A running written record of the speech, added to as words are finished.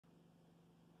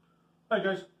Hi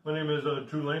guys, my name is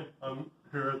Drew Lane. I'm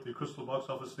here at the Crystal Box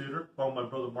Office Theater, along with my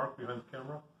brother Mark behind the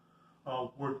camera.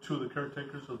 We're two of the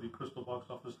caretakers of the Crystal Box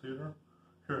Office Theater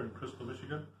here in Crystal,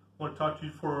 Michigan. I want to talk to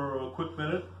you for a quick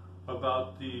minute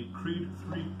about the Creed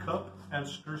 3 cup and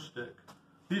stir stick.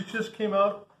 These just came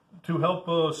out to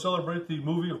help celebrate the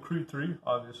movie of Creed 3,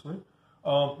 obviously.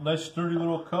 Nice sturdy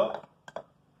little cup,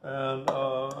 and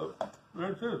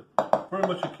very good. Very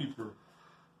much a keeper.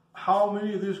 How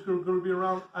many of these are going to be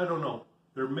around? I don't know.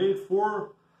 They're made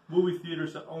for movie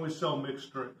theaters that only sell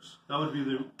mixed drinks. That would be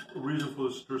the reason for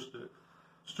the stir stick.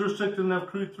 Stir stick didn't have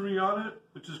Creed 3 on it,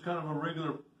 which is kind of a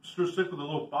regular stir stick with a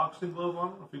little boxing glove on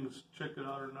it. I don't know if you can check it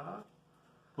out or not.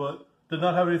 But did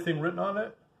not have anything written on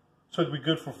it. So it'd be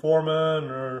good for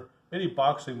Foreman or any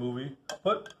boxing movie.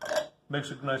 But makes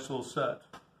a nice little set.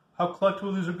 How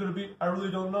collectible these are going to be, I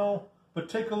really don't know. But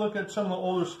take a look at some of the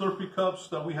older Slurpee cups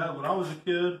that we had when I was a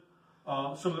kid.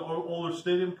 Some of the older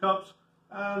stadium cups.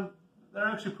 And they're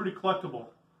actually pretty collectible.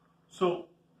 So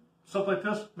stuff like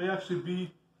this may actually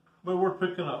be worth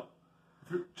picking up.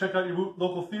 If you check out your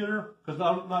local theater, because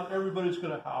not everybody's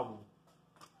going to have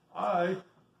them.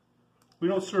 We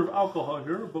don't serve alcohol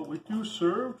here, but we do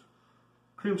serve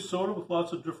cream soda with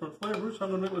lots of different flavors. I'm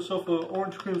going to make myself an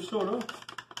orange cream soda.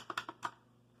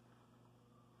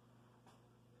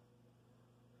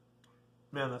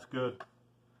 Man, that's good.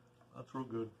 That's real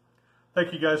good.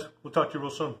 Thank you guys. We'll talk to you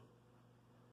real soon.